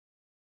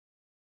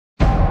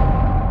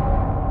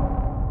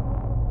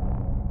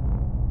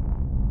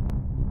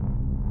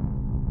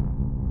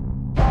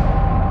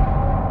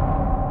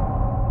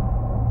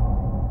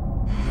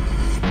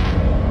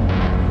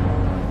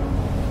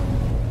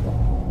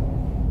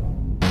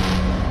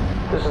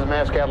This is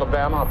Mask,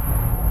 Alabama.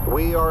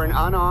 We are an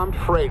unarmed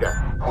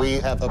freighter. We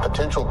have a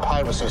potential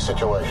piracy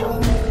situation.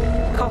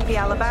 Copy,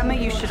 Alabama.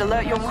 You should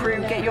alert your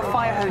crew. Get your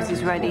fire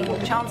hoses ready.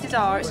 Chances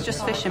are it's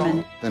just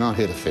fishermen. They're not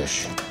here to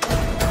fish.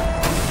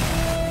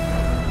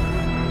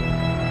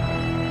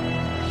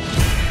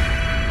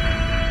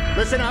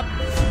 Listen up.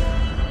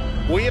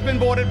 We have been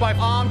boarded by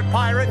armed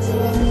pirates.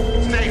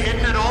 Stay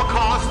hidden at all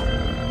costs.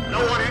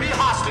 Don't want any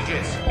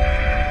hostages.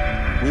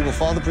 We will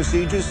follow the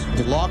procedures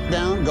to lock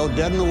down, go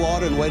dead in the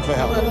water, and wait for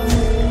help.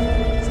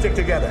 Stick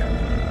together,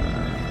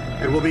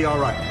 and we'll be all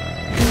right.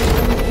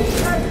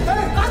 Where is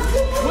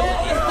the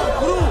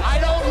crew? I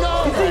don't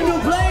know. You think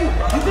we're playing?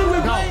 You think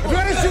we're playing? If you're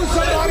gonna shoot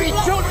somebody,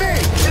 shoot me!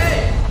 Hey!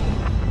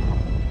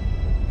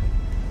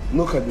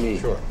 Look at me.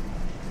 Sure.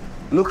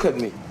 Look at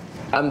me.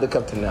 I'm the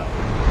captain now.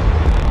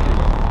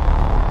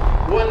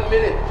 1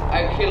 minute,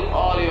 I kill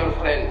all your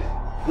friends.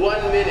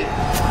 1 minute.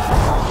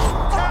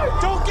 Hey,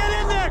 don't get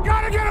in there!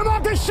 Gotta get him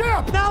off the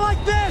ship! Not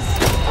like this!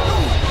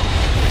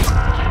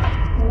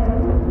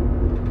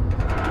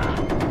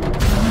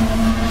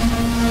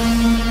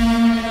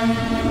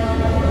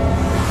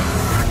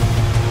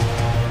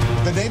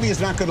 The Navy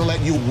is not going to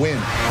let you win.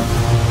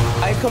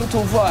 I come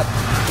too far.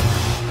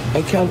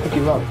 I can't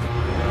give up.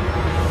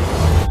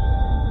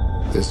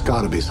 There's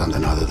got to be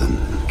something other than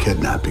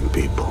kidnapping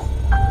people.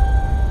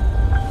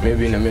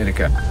 Maybe in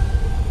America.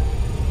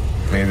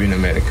 Maybe in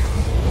America.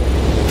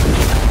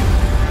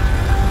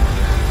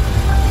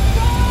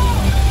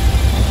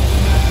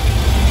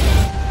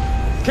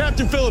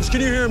 Captain Phillips,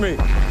 can you hear me?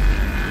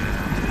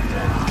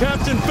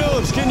 Captain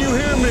Phillips, can you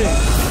hear me?